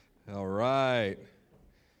All right.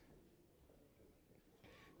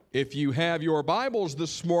 If you have your Bibles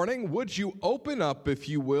this morning, would you open up, if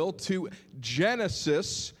you will, to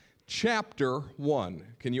Genesis chapter 1.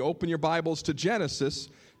 Can you open your Bibles to Genesis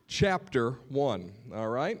chapter 1? All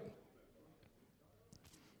right?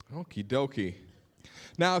 Okie dokie.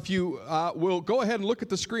 Now, if you will go ahead and look at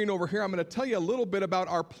the screen over here, I'm going to tell you a little bit about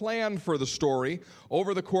our plan for the story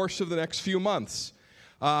over the course of the next few months.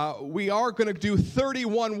 We are going to do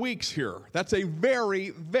 31 weeks here. That's a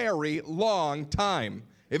very, very long time.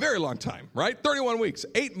 A very long time, right? 31 weeks,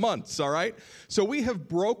 8 months, all right? So we have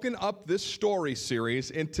broken up this story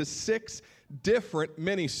series into 6 different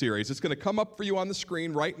mini-series. It's going to come up for you on the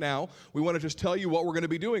screen right now. We want to just tell you what we're going to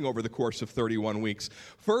be doing over the course of 31 weeks.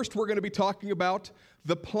 First, we're going to be talking about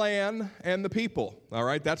the plan and the people, all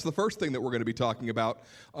right? That's the first thing that we're going to be talking about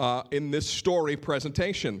in this story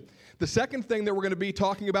presentation. The second thing that we're going to be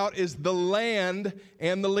talking about is the land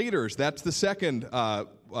and the leaders. That's the second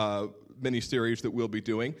mini-series that we'll be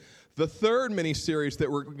doing. The third mini-series that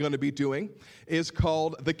we're going to be doing is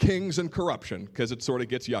called The Kings and Corruption, because it sort of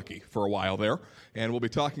gets yucky for a while there, and we'll be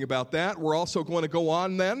talking about that. We're also going to go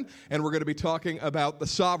on then, and we're going to be talking about the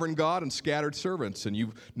sovereign God and scattered servants, and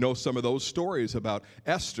you know some of those stories about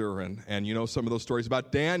Esther, and you know some of those stories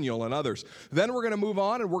about Daniel and others. Then we're going to move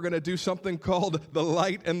on, and we're going to do something called The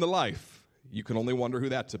Light and the Life. You can only wonder who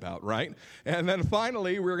that's about, right? And then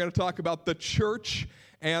finally, we're going to talk about the church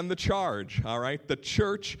and the charge, all right? The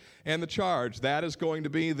church and the charge. That is going to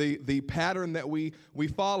be the pattern that we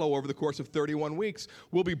follow over the course of 31 weeks.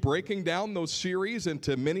 We'll be breaking down those series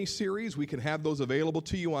into mini-series. We can have those available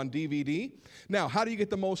to you on DVD. Now, how do you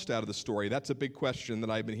get the most out of the story? That's a big question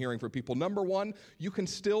that I've been hearing from people. Number one, you can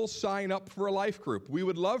still sign up for a life group. We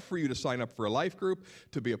would love for you to sign up for a life group,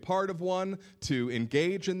 to be a part of one, to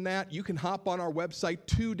engage in that. You can hop on our website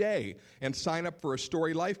today and sign up for a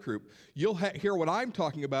story life group. You'll hear what I'm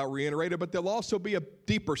talking about reiterated, but there'll also be a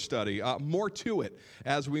deeper study, more to it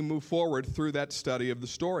as we move forward through that study of the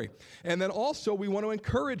story. And then also, we want to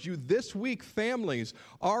encourage you this week, families,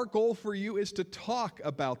 our goal for you is to talk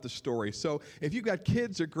about the story. So if you've got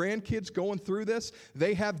kids or grandkids going through this,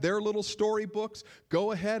 they have their little storybooks.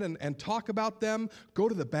 Go ahead and talk about them. Go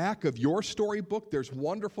to the back of your storybook. There's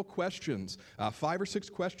wonderful questions, 5 or 6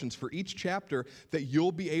 questions for each chapter that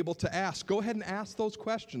you'll be able to ask. Go ahead and ask those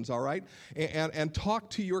questions, all right? And talk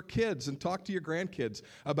to your kids and talk to your grandkids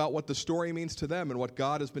about what the story means to them and what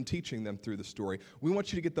God has been teaching them through the story. We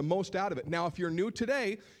want you to get the most out of it. Now, if you're new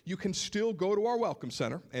today, you can still go to our Welcome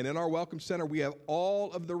Center. And in our Welcome Center, we have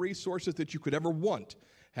all of the resources that you could ever want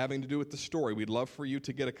having to do with the story. We'd love for you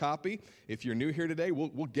to get a copy. If you're new here today, we'll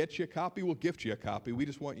get you a copy. We'll gift you a copy. We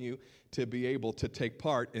just want you to be able to take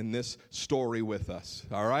part in this story with us.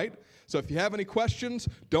 All right? So if you have any questions,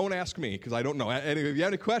 don't ask me because I don't know. And if you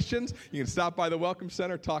have any questions, you can stop by the Welcome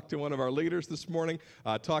Center, talk to one of our leaders this morning,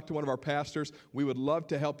 talk to one of our pastors. We would love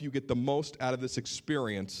to help you get the most out of this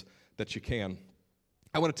experience that you can.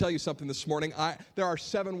 I want to tell you something this morning. There are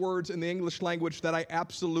 7 words in the English language that I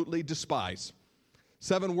absolutely despise.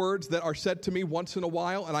 7 words that are said to me once in a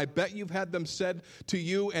while, and I bet you've had them said to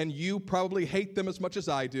you, and you probably hate them as much as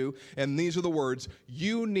I do. And these are the words: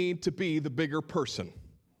 you need to be the bigger person.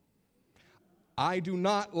 I do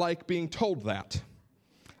not like being told that.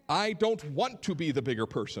 I don't want to be the bigger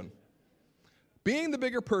person. Being the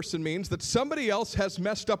bigger person means that somebody else has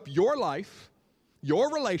messed up your life,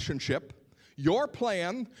 your relationship, your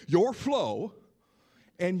plan, your flow,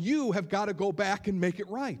 and you have got to go back and make it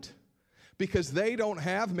right. Because they don't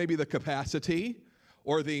have maybe the capacity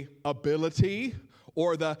or the ability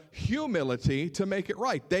or the humility to make it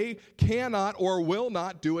right. They cannot or will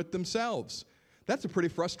not do it themselves. That's a pretty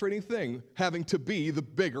frustrating thing, having to be the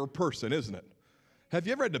bigger person, isn't it? Have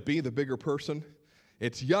you ever had to be the bigger person?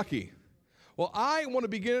 It's yucky. Well, I want to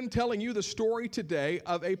begin telling you the story today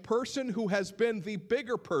of a person who has been the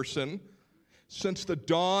bigger person since the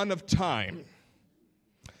dawn of time.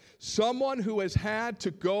 Someone who has had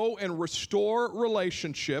to go and restore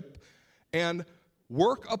relationship and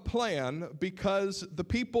work a plan because the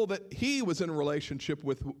people that he was in a relationship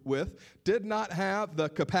with did not have the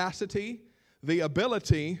capacity, the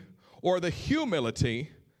ability, or the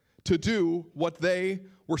humility to do what they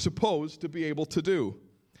were supposed to be able to do.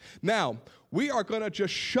 Now, we are going to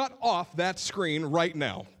just shut off that screen right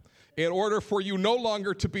now in order for you no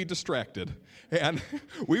longer to be distracted. And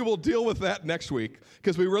we will deal with that next week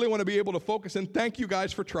because we really want to be able to focus. And thank you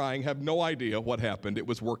guys for trying. Have no idea what happened. It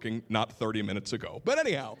was working not 30 minutes ago. But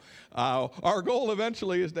anyhow, our goal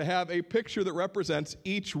eventually is to have a picture that represents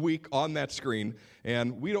each week on that screen.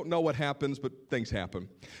 And we don't know what happens, but things happen.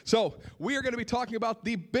 So we are going to be talking about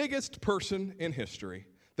the biggest person in history.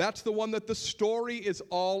 That's the one that the story is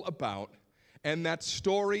all about, and that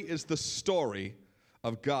story is the story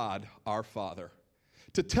of God, our Father.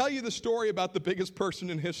 To tell you the story about the biggest person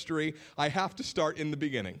in history, I have to start in the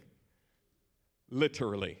beginning.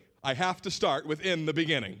 Literally. I have to start within the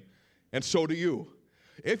beginning, and so do you.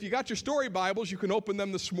 If you got your story Bibles, you can open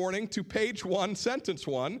them this morning to page 1, sentence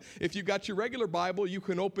 1. If you got your regular Bible, you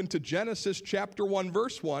can open to Genesis chapter 1,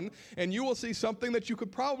 verse 1, and you will see something that you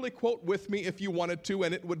could probably quote with me if you wanted to,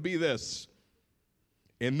 and it would be this.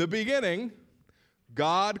 In the beginning,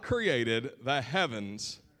 God created the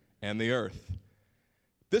heavens and the earth.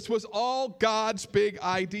 This was all God's big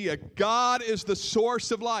idea. God is the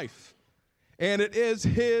source of life, and it is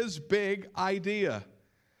His big idea.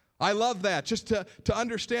 I love that, just to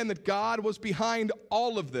understand that God was behind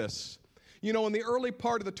all of this. You know, in the early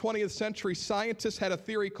part of the 20th century, scientists had a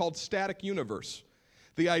theory called static universe.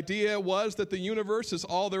 The idea was that the universe is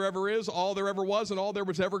all there ever is, all there ever was, and all there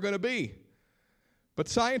was ever going to be. But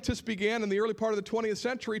scientists began in the early part of the 20th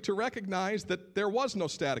century to recognize that there was no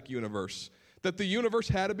static universe, that the universe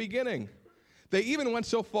had a beginning. They even went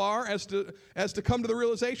so far as to come to the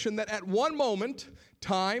realization that at one moment,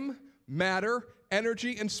 time, matter,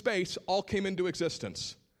 energy, and space all came into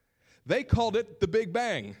existence. They called it the Big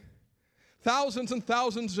Bang. Thousands and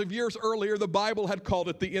thousands of years earlier, the Bible had called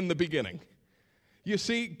it the in the beginning. You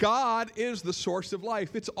see, God is the source of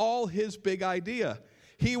life. It's all His big idea.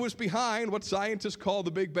 He was behind what scientists call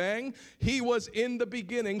the Big Bang. He was in the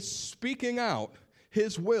beginning speaking out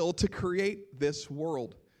His will to create this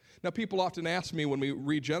world. Now, people often ask me when we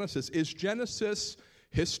read Genesis, is Genesis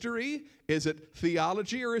history? Is it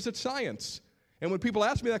theology, or is it science? And when people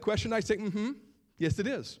ask me that question, I say, yes, it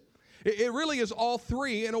is. It really is all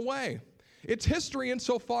three in a way. It's history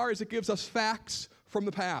insofar as it gives us facts from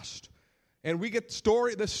the past. And we get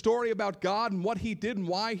the story about God and what He did and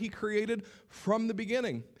why He created from the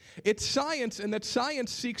beginning. It's science, and that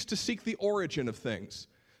science seeks the origin of things.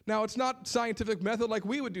 Now, it's not scientific method like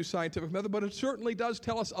we would do scientific method, but it certainly does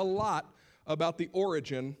tell us a lot about the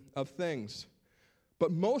origin of things.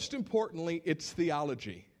 But most importantly, it's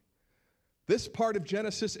theology. This part of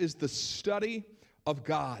Genesis is the study of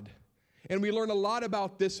God. And we learn a lot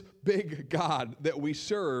about this big God that we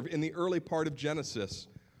serve in the early part of Genesis.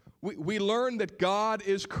 We learn that God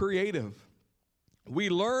is creative. We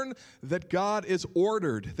learn that God is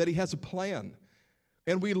ordered, that He has a plan.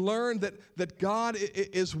 And we learn that God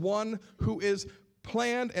is one who is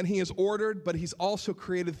planned and He is ordered, but He's also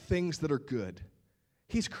created things that are good.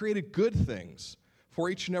 He's created good things for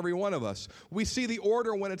each and every one of us. We see the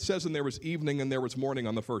order when it says, and there was evening and there was morning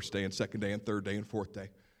on the first day and second day and third day and fourth day.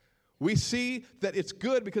 We see that it's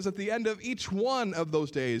good because at the end of each one of those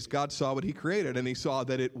days, God saw what He created, and He saw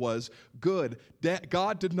that it was good.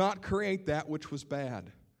 God did not create that which was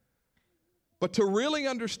bad. But to really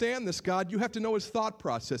understand this God, you have to know His thought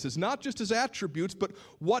processes, not just His attributes, but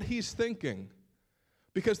what He's thinking.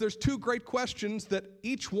 Because there's two great questions that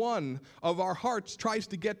each one of our hearts tries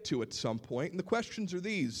to get to at some point. And the questions are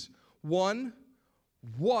these. One,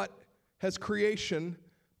 what has creation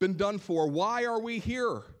been done for? Why are we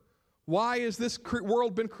here? Why has this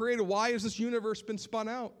world been created? Why has this universe been spun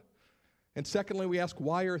out? And secondly, we ask,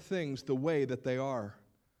 why are things the way that they are?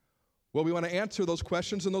 Well, we want to answer those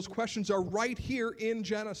questions, and those questions are right here in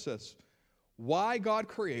Genesis. Why God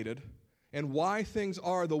created, and why things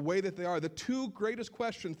are the way that they are. The two greatest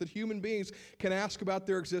questions that human beings can ask about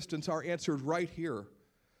their existence are answered right here.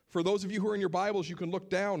 For those of you who are in your Bibles, you can look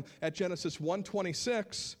down at Genesis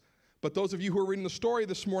 1:26. But those of you who are reading the story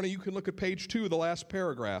this morning, you can look at page 2, the last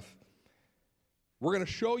paragraph. We're going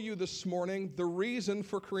to show you this morning the reason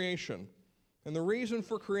for creation. And the reason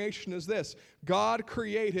for creation is this: God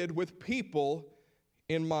created with people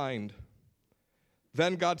in mind.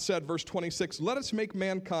 Then God said, verse 26, "Let us make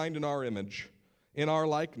mankind in our image, in our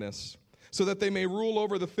likeness, so that they may rule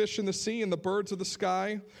over the fish in the sea and the birds of the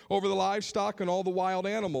sky, over the livestock and all the wild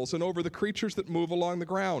animals, and over the creatures that move along the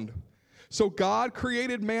ground." So God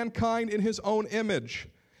created mankind in His own image.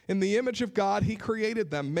 In the image of God, He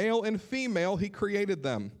created them. Male and female, He created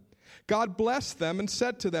them. God blessed them and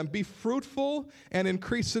said to them, "Be fruitful and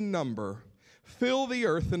increase in number. Fill the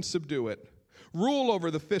earth and subdue it. Rule over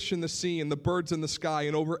the fish in the sea and the birds in the sky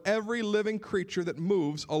and over every living creature that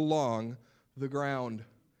moves along the ground."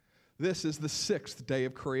 This is the sixth day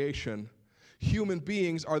of creation. Human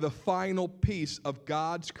beings are the final piece of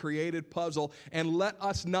God's created puzzle. And let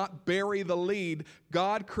us not bury the lead.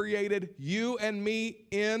 God created you and me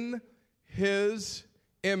in His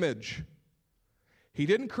image. He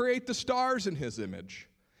didn't create the stars in His image.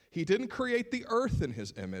 He didn't create the earth in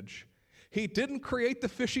His image. He didn't create the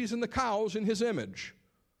fishies and the cows in His image,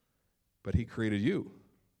 but He created you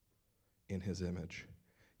in his image.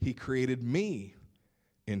 He created me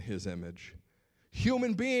in his image.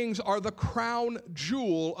 Human beings are the crown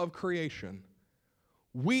jewel of creation.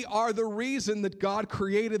 We are the reason that God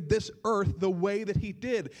created this earth the way that he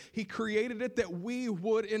did. He created it that we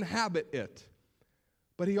would inhabit it.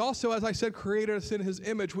 But he also, as I said, created us in his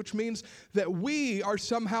image, which means that we are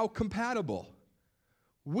somehow compatible.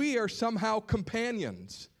 We are somehow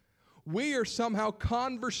companions. We are somehow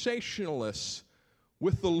conversationalists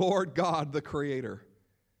with the Lord God, the Creator.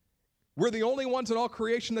 We're the only ones in all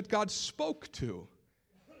creation that God spoke to.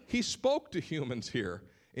 He spoke to humans here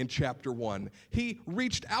in chapter 1. He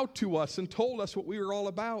reached out to us and told us what we were all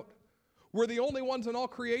about. We're the only ones in all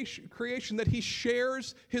creation that he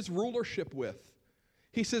shares his rulership with.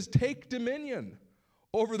 He says, take dominion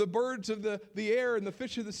over the birds of the air and the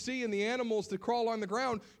fish of the sea and the animals that crawl on the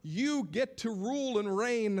ground. You get to rule and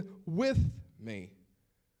reign with me.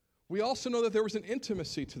 We also know that there was an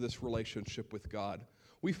intimacy to this relationship with God.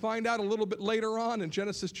 We find out a little bit later on in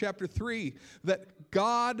Genesis chapter 3 that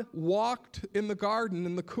God walked in the garden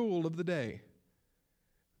in the cool of the day.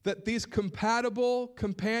 That these compatible,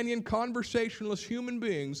 companion, conversationalist human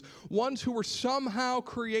beings, ones who were somehow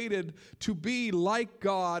created to be like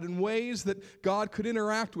God in ways that God could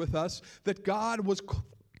interact with us, that God was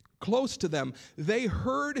close to them. They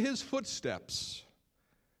heard his footsteps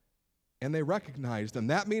and they recognized them.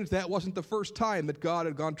 That means that wasn't the first time that God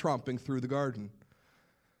had gone tromping through the garden.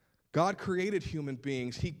 God created human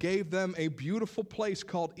beings. He gave them a beautiful place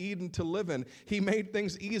called Eden to live in. He made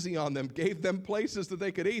things easy on them, gave them places that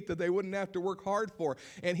they could eat that they wouldn't have to work hard for.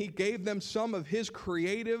 And he gave them some of his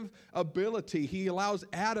creative ability. He allows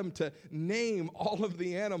Adam to name all of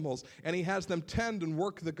the animals, and he has them tend and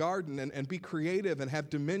work the garden and be creative and have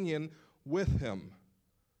dominion with him.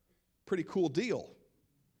 Pretty cool deal.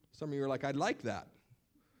 Some of you are like, I'd like that.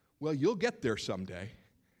 Well, you'll get there someday,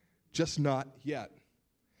 just not yet.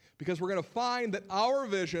 Because we're going to find that our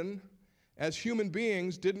vision as human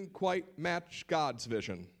beings didn't quite match God's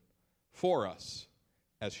vision for us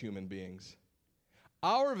as human beings.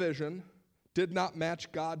 Our vision did not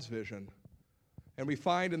match God's vision. And we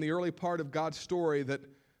find in the early part of God's story that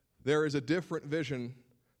there is a different vision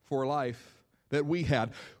for life that we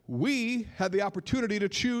had. We had the opportunity to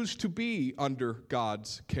choose to be under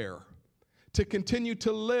God's care, to continue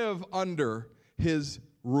to live under his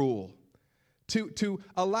rule. To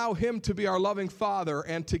allow him to be our loving Father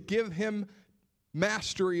and to give him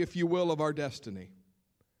mastery, if you will, of our destiny.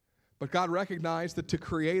 But God recognized that to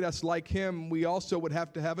create us like him, we also would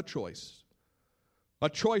have to have a choice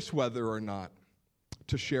whether or not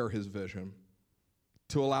to share his vision,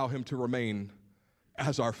 to allow him to remain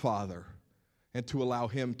as our Father, and to allow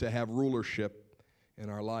him to have rulership in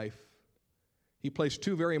our life. He placed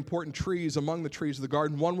two very important trees among the trees of the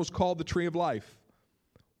garden. One was called the tree of life,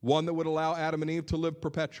 one that would allow Adam and Eve to live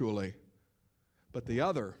perpetually. But the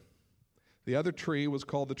other tree was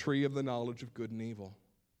called the tree of the knowledge of good and evil.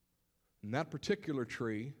 And that particular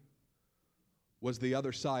tree was the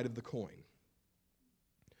other side of the coin.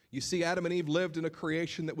 You see, Adam and Eve lived in a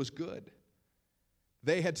creation that was good.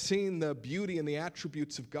 They had seen the beauty and the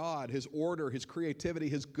attributes of God, his order, his creativity,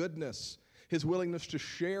 his goodness, his willingness to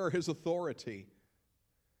share his authority.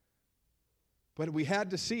 But we had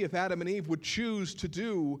to see if Adam and Eve would choose to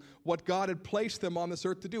do what God had placed them on this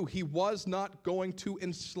earth to do. He was not going to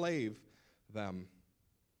enslave them.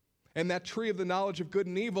 And that tree of the knowledge of good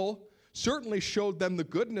and evil certainly showed them the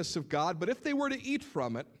goodness of God, but if they were to eat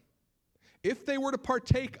from it, if they were to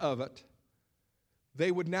partake of it, they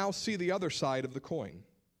would now see the other side of the coin.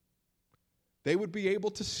 They would be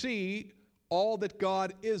able to see all that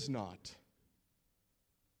God is not.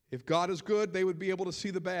 If God is good, they would be able to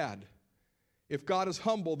see the bad. If God is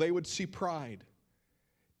humble, they would see pride.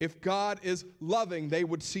 If God is loving, they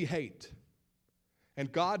would see hate. And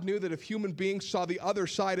God knew that if human beings saw the other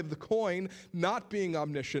side of the coin, not being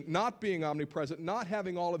omniscient, not being omnipresent, not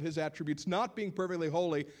having all of his attributes, not being perfectly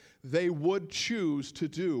holy, they would choose to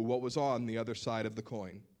do what was on the other side of the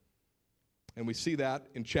coin. And we see that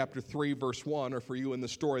in chapter 3, verse 1, or for you in the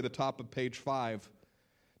story, the top of page 5.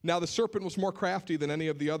 Now the serpent was more crafty than any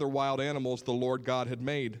of the other wild animals the Lord God had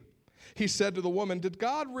made. He said to the woman, "Did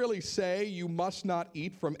God really say you must not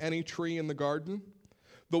eat from any tree in the garden?"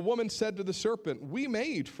 The woman said to the serpent, "We may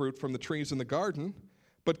eat fruit from the trees in the garden,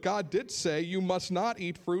 but God did say you must not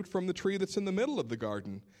eat fruit from the tree that's in the middle of the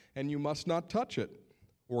garden, and you must not touch it,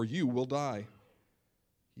 or you will die."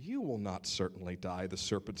 "You will not certainly die," the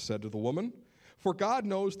serpent said to the woman, "for God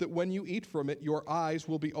knows that when you eat from it, your eyes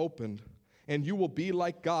will be opened, and you will be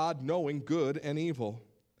like God, knowing good and evil."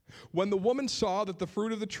 When the woman saw that the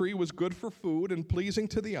fruit of the tree was good for food and pleasing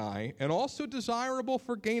to the eye, and also desirable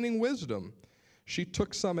for gaining wisdom, she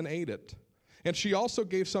took some and ate it. And she also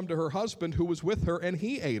gave some to her husband who was with her, and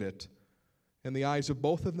he ate it. And the eyes of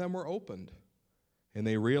both of them were opened, and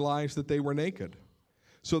they realized that they were naked.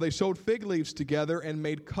 So they sewed fig leaves together and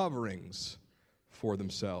made coverings for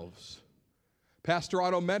themselves. Pastor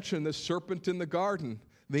Otto mentioned this serpent in the garden,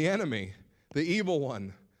 the enemy, the evil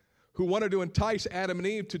one, who wanted to entice Adam and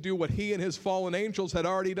Eve to do what he and his fallen angels had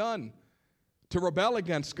already done, to rebel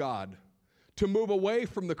against God, to move away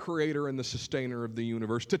from the creator and the sustainer of the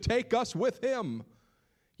universe, to take us with him.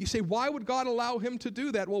 You say, why would God allow him to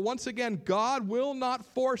do that? Well, once again, God will not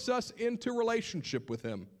force us into relationship with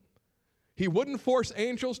him. He wouldn't force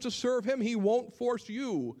angels to serve him. He won't force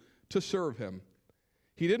you to serve him.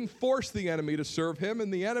 He didn't force the enemy to serve him,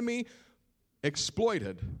 and the enemy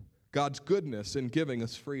exploited God's goodness in giving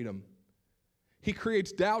us freedom. He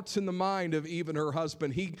creates doubts in the mind of Eve and her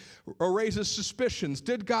husband. He raises suspicions.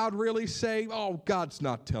 Did God really say? Oh, God's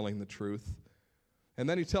not telling the truth. And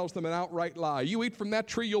then he tells them an outright lie. You eat from that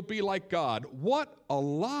tree, you'll be like God. What a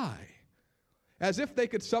lie. As if they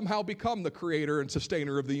could somehow become the creator and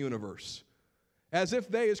sustainer of the universe. As if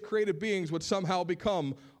they, as created beings, would somehow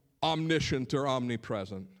become omniscient or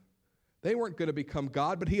omnipresent. They weren't going to become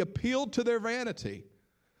God, but he appealed to their vanity.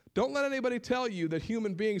 Don't let anybody tell you that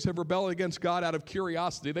human beings have rebelled against God out of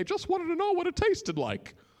curiosity. They just wanted to know what it tasted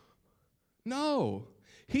like. No.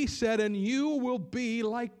 He said, and you will be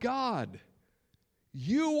like God.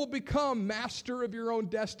 You will become master of your own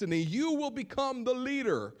destiny. You will become the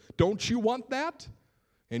leader. Don't you want that?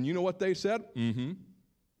 And you know what they said? Mm-hmm.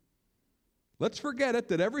 Let's forget it,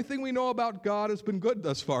 that everything we know about God has been good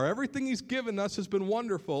thus far. Everything he's given us has been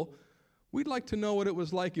wonderful. We'd like to know what it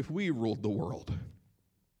was like if we ruled the world.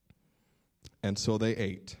 And so they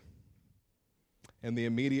ate. And the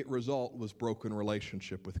immediate result was broken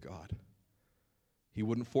relationship with God. He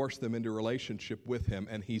wouldn't force them into relationship with him,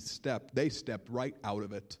 and they stepped right out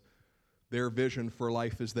of it. Their vision for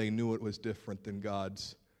life as they knew it was different than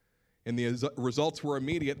God's. And the results were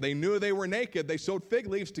immediate. They knew they were naked. They sewed fig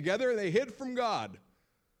leaves together, and they hid from God.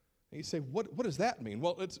 And you say, what does that mean?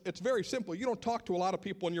 Well, it's very simple. You don't talk to a lot of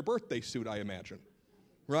people in your birthday suit, I imagine.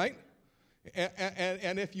 Right?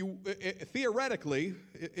 And if you, theoretically,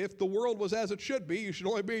 if the world was as it should be, you should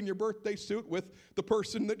only be in your birthday suit with the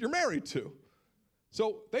person that you're married to.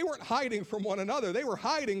 So they weren't hiding from one another. They were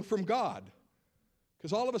hiding from God.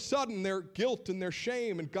 Because all of a sudden, their guilt and their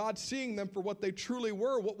shame and God seeing them for what they truly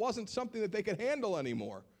were, what wasn't something that they could handle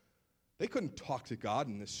anymore. They couldn't talk to God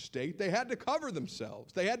in this state. They had to cover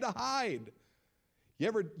themselves. They had to hide. You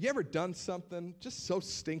ever done something just so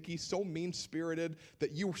stinky, so mean-spirited,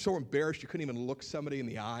 that you were so embarrassed you couldn't even look somebody in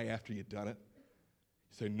the eye after you'd done it?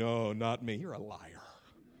 You say, no, not me. You're a liar.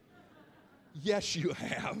 Yes, you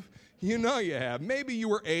have. You know you have. Maybe you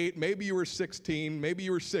were 8, maybe you were 16, maybe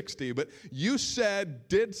you were 60, but you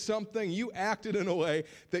did something, you acted in a way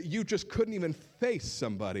that you just couldn't even face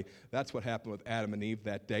somebody. That's what happened with Adam and Eve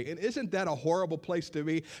that day. And isn't that a horrible place to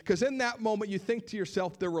be? Because in that moment you think to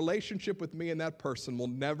yourself, their relationship with me and that person will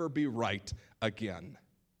never be right again.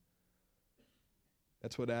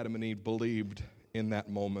 That's what Adam and Eve believed in that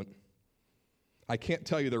moment. I can't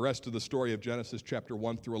tell you the rest of the story of Genesis chapter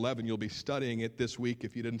 1 through 11. You'll be studying it this week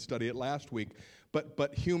if you didn't study it last week.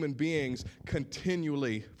 But human beings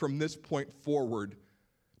continually, from this point forward,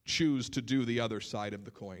 choose to do the other side of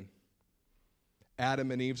the coin.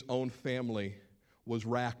 Adam and Eve's own family was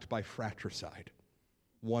racked by fratricide,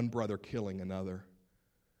 one brother killing another.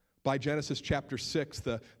 By Genesis chapter 6,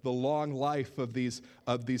 the long life of these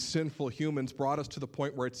sinful humans brought us to the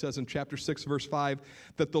point where it says in chapter 6, verse 5,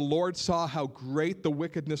 that the Lord saw how great the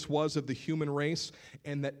wickedness was of the human race,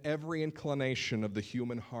 and that every inclination of the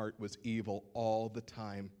human heart was evil all the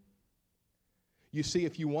time. You see,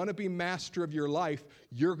 if you want to be master of your life,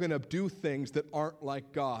 you're going to do things that aren't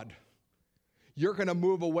like God. You're going to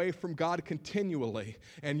move away from God continually,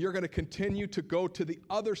 and you're going to continue to go to the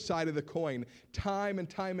other side of the coin time and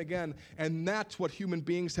time again, and that's what human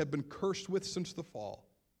beings have been cursed with since the fall.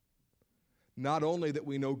 Not only that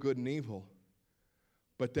we know good and evil,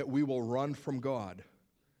 but that we will run from God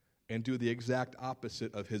and do the exact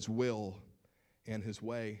opposite of his will and his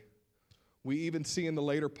way. We even see in the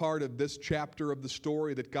later part of this chapter of the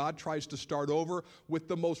story that God tries to start over with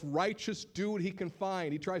the most righteous dude he can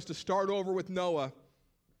find. He tries to start over with Noah.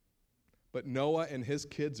 But Noah and his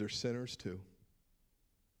kids are sinners too.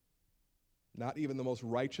 Not even the most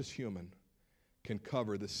righteous human can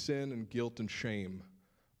cover the sin and guilt and shame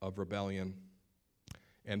of rebellion.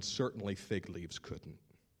 And certainly fig leaves couldn't.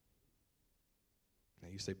 Now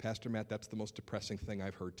you say, Pastor Matt, that's the most depressing thing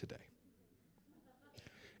I've heard today.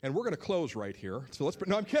 And we're going to close right here. So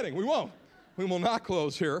no, I'm kidding. We won't. We will not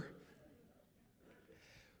close here.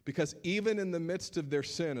 Because even in the midst of their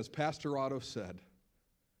sin, as Pastor Otto said,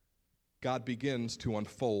 God begins to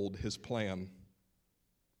unfold his plan.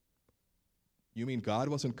 You mean God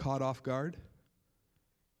wasn't caught off guard?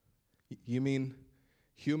 You mean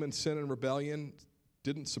human sin and rebellion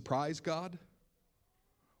didn't surprise God?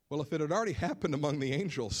 Well, if it had already happened among the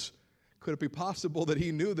angels, could it be possible that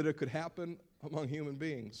he knew that it could happen among human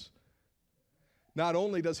beings? Not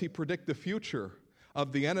only does he predict the future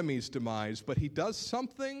of the enemy's demise, but he does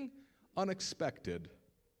something unexpected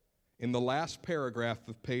in the last paragraph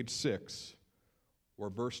of page 6, or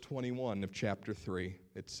verse 21 of chapter 3.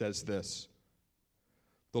 It says this: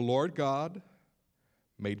 "The Lord God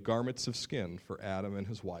made garments of skin for Adam and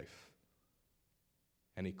his wife,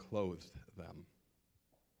 and he clothed them."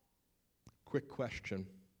 Quick question: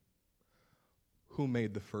 who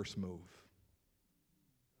made the first move?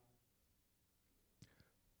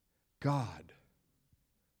 God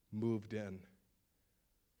moved in.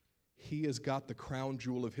 He has got the crown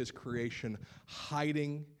jewel of his creation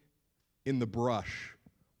hiding in the brush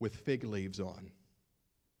with fig leaves on.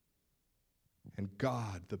 And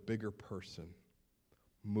God, the bigger person,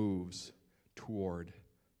 moves toward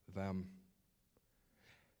them.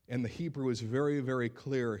 And the Hebrew is very, very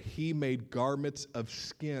clear. He made garments of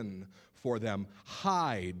skin for them,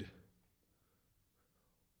 hide,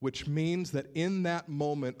 which means that in that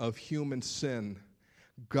moment of human sin,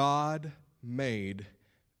 God made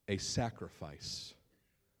a sacrifice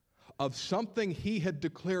of something he had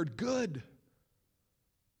declared good,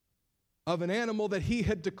 of an animal that he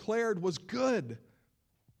had declared was good.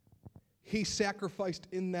 He sacrificed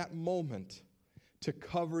in that moment to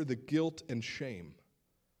cover the guilt and shame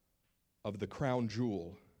of the crown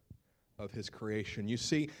jewel of his creation. You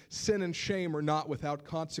see, sin and shame are not without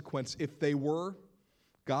consequence. If they were,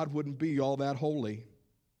 God wouldn't be all that holy.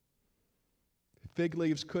 Fig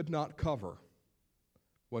leaves could not cover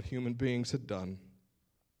what human beings had done.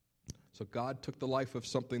 So God took the life of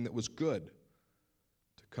something that was good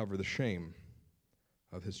to cover the shame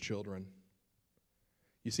of his children.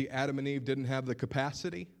 You see, Adam and Eve didn't have the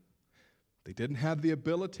capacity, they didn't have the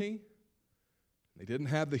ability, they didn't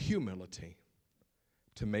have the humility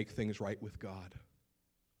to make things right with God.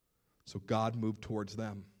 So God moved towards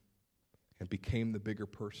them and became the bigger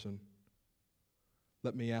person.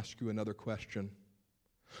 Let me ask you another question.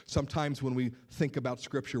 Sometimes when we think about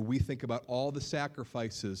Scripture, we think about all the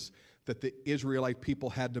sacrifices that the Israelite people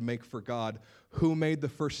had to make for God. Who made the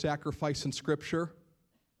first sacrifice in Scripture?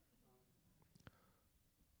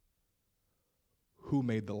 Who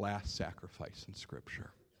made the last sacrifice in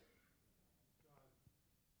Scripture?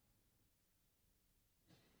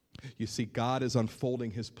 You see, God is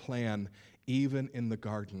unfolding his plan even in the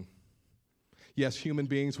garden. Yes, human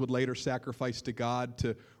beings would later sacrifice to God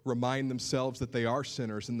to remind themselves that they are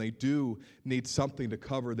sinners and they do need something to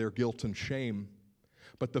cover their guilt and shame.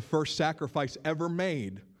 But the first sacrifice ever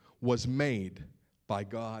made was made by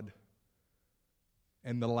God.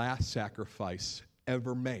 And the last sacrifice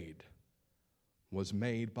ever made was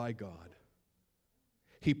made by God.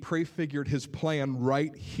 He prefigured his plan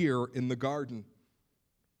right here in the garden.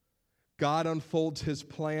 God unfolds his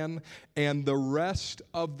plan, and the rest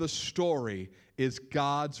of the story is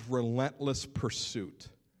God's relentless pursuit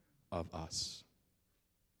of us.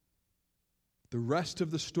 The rest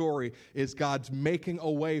of the story is God's making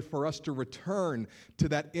a way for us to return to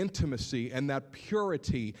that intimacy and that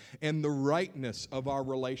purity and the rightness of our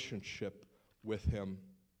relationship with him.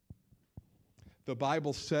 The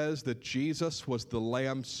Bible says that Jesus was the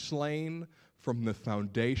Lamb slain from the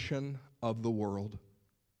foundation of the world.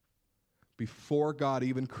 Before God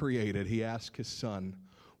even created, he asked his son,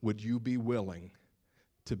 would you be willing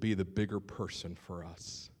to be the bigger person for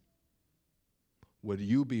us? Would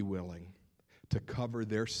you be willing to cover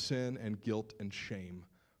their sin and guilt and shame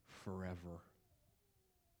forever?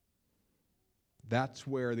 That's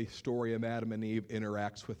where the story of Adam and Eve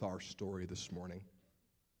interacts with our story this morning.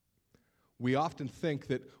 We often think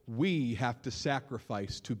that we have to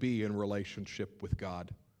sacrifice to be in relationship with God.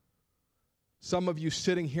 Some of you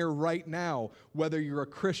sitting here right now, whether you're a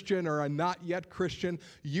Christian or a not yet Christian,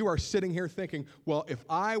 you are sitting here thinking, well, if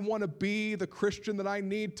I want to be the Christian that I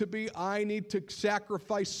need to be, I need to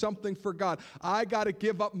sacrifice something for God. I got to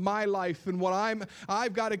give up my life and what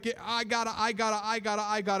I've got to get, I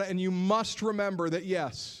gotta. And you must remember that,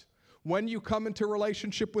 yes, when you come into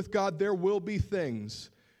relationship with God, there will be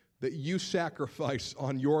things that you sacrifice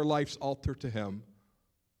on your life's altar to him.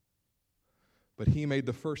 But he made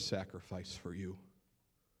the first sacrifice for you.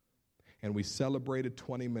 And we celebrated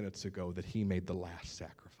 20 minutes ago that he made the last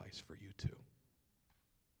sacrifice for you too.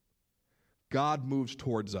 God moves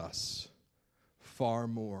towards us far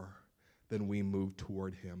more than we move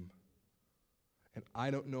toward him. And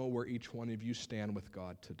I don't know where each one of you stand with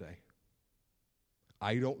God today.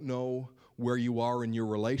 I don't know where you are in your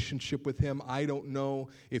relationship with him. I don't know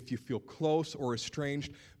if you feel close or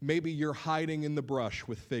estranged. Maybe you're hiding in the brush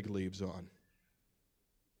with fig leaves on,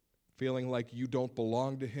 feeling like you don't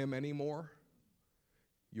belong to him anymore.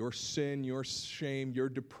 Your sin, your shame, your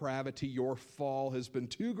depravity, your fall has been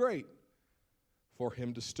too great for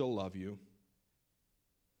him to still love you.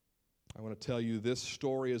 I want to tell you this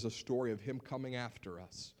story is a story of him coming after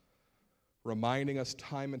us, reminding us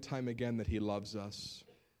time and time again that he loves us,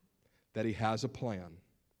 that he has a plan,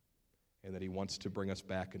 and that he wants to bring us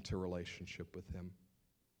back into relationship with him.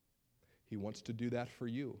 He wants to do that for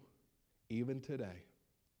you, even today.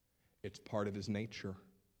 It's part of his nature.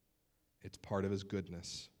 It's part of his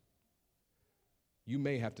goodness. You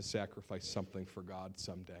may have to sacrifice something for God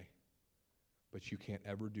someday, but you can't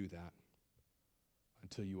ever do that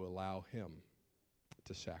until you allow him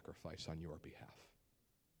to sacrifice on your behalf.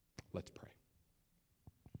 Let's pray.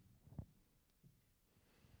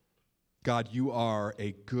 God, you are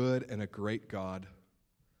a good and a great God.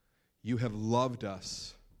 You have loved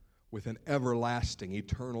us with an everlasting,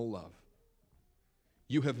 eternal love.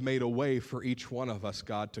 You have made a way for each one of us,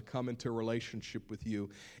 God, to come into relationship with you.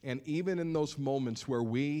 And even in those moments where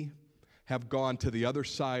we have gone to the other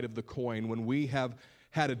side of the coin, when we have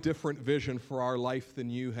had a different vision for our life than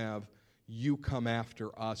you have, you come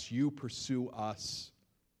after us. You pursue us.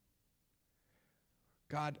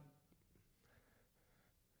 God,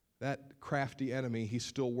 that crafty enemy, he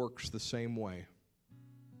still works the same way.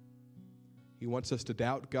 He wants us to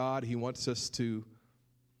doubt God. He wants us to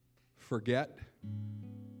forget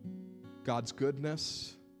God's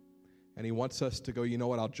goodness. And he wants us to go, you know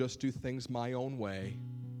what, I'll just do things my own way.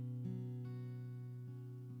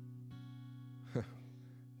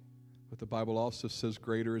 But the Bible also says,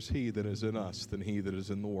 greater is he that is in us than he that is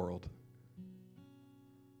in the world.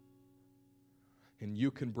 And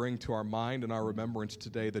you can bring to our mind and our remembrance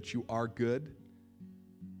today that you are good,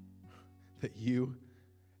 that you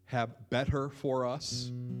have better for us,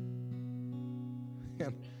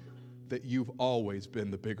 and that you've always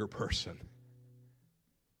been the bigger person.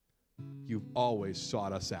 You've always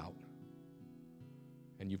sought us out,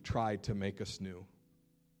 and you've tried to make us new.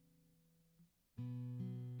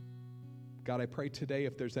 God, I pray today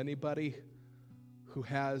if there's anybody who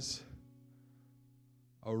has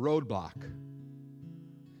a roadblock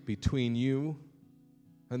between you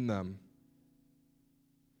and them,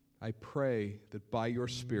 I pray that by your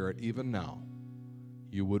Spirit, even now,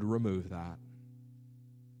 you would remove that.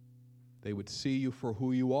 They would see you for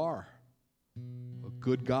who you are, a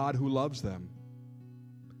good God who loves them,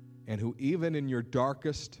 and who even in your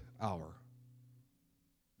darkest hour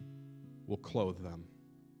will clothe them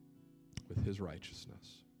with his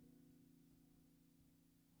righteousness.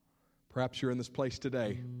 Perhaps you're in this place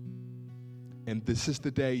today, and this is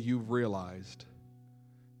the day you've realized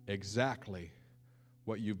exactly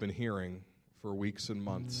what you've been hearing for weeks and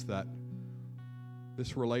months, that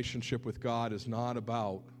this relationship with God is not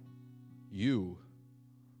about you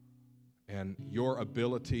and your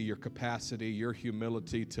ability, your capacity, your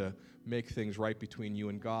humility to make things right between you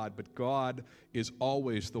and God, but God is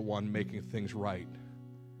always the one making things right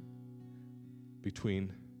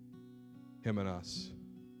between him and us.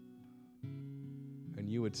 And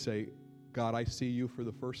you would say, God, I see you for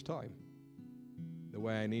the first time, the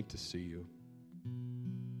way I need to see you,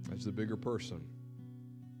 as the bigger person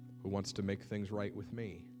who wants to make things right with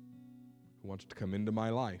me, who wants to come into my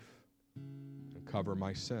life and cover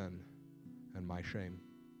my sin and my shame.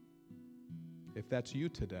 If that's you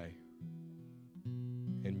today,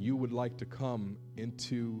 and you would like to come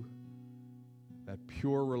into that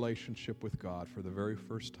pure relationship with God for the very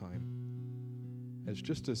first time, as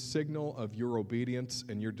just a signal of your obedience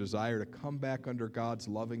and your desire to come back under God's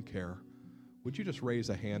loving care, would you just raise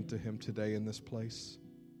a hand to him today in this place?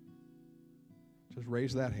 Just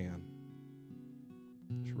raise that hand.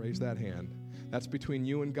 Just raise that hand. That's between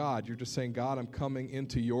you and God. You're just saying, God, I'm coming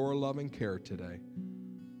into your loving care today.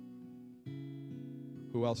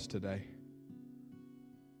 Who else today?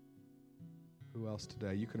 Who else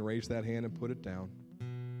today? You can raise that hand and put it down.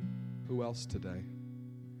 Who else today?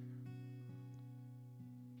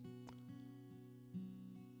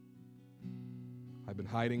 I've been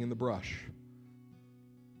hiding in the brush,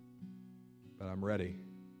 but I'm ready.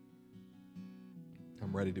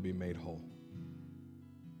 I'm ready to be made whole.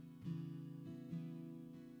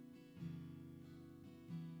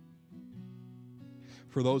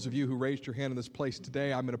 For those of you who raised your hand in this place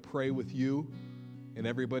today, I'm going to pray with you, and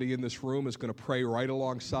everybody in this room is going to pray right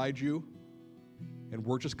alongside you. And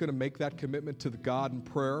we're just going to make that commitment to the God in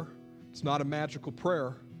prayer. It's not a magical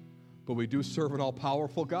prayer, but we do serve an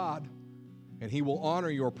all-powerful God, and He will honor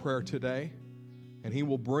your prayer today, and He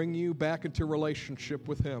will bring you back into relationship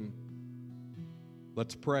with Him.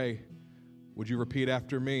 Let's pray. Would you repeat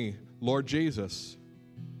after me? Lord Jesus,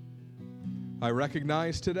 I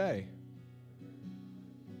recognize today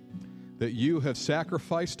that you have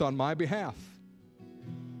sacrificed on my behalf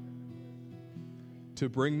to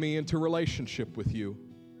bring me into relationship with you.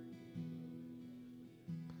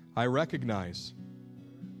 I recognize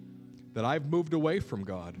that I've moved away from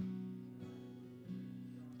God,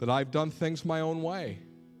 that I've done things my own way,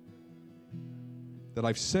 that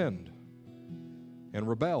I've sinned and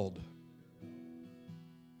rebelled,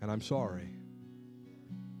 and I'm sorry.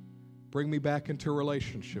 Bring me back into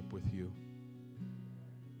relationship with you.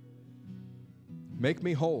 Make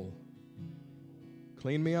me whole.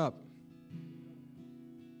 Clean me up.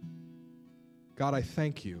 God, I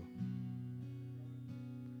thank you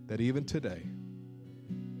that even today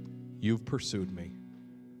you've pursued me,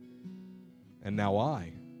 and now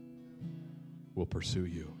I will pursue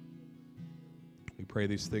you. We pray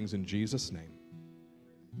these things in Jesus' name.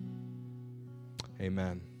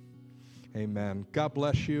 Amen. Amen. God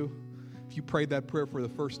bless you. If you prayed that prayer for the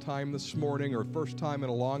first time this morning or first time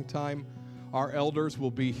in a long time, our elders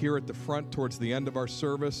will be here at the front towards the end of our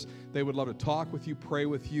service. They would love to talk with you, pray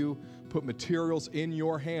with you, put materials in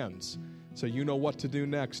your hands so you know what to do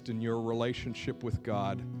next in your relationship with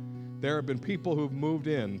God. There have been people who've moved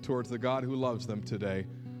in towards the God who loves them today.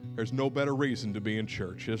 There's no better reason to be in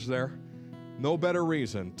church, is there? No better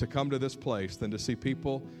reason to come to this place than to see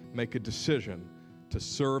people make a decision to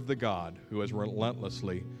serve the God who has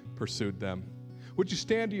relentlessly pursued them. Would you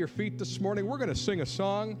stand to your feet this morning? We're going to sing a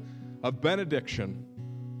song of benediction.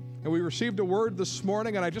 And we received a word this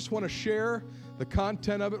morning, and I just want to share the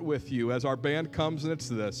content of it with you as our band comes, and it's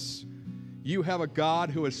this. You have a God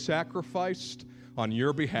who has sacrificed on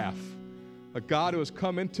your behalf, a God who has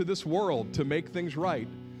come into this world to make things right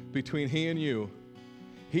between He and you.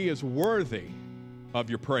 He is worthy of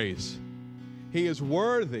your praise. He is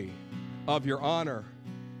worthy of your honor.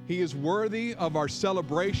 He is worthy of our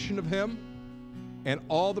celebration of Him and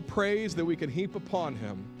all the praise that we can heap upon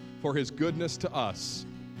Him for His goodness to us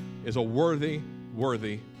is a worthy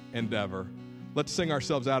endeavor. Let's sing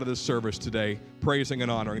ourselves out of this service today, praising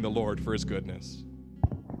and honoring the Lord for His goodness.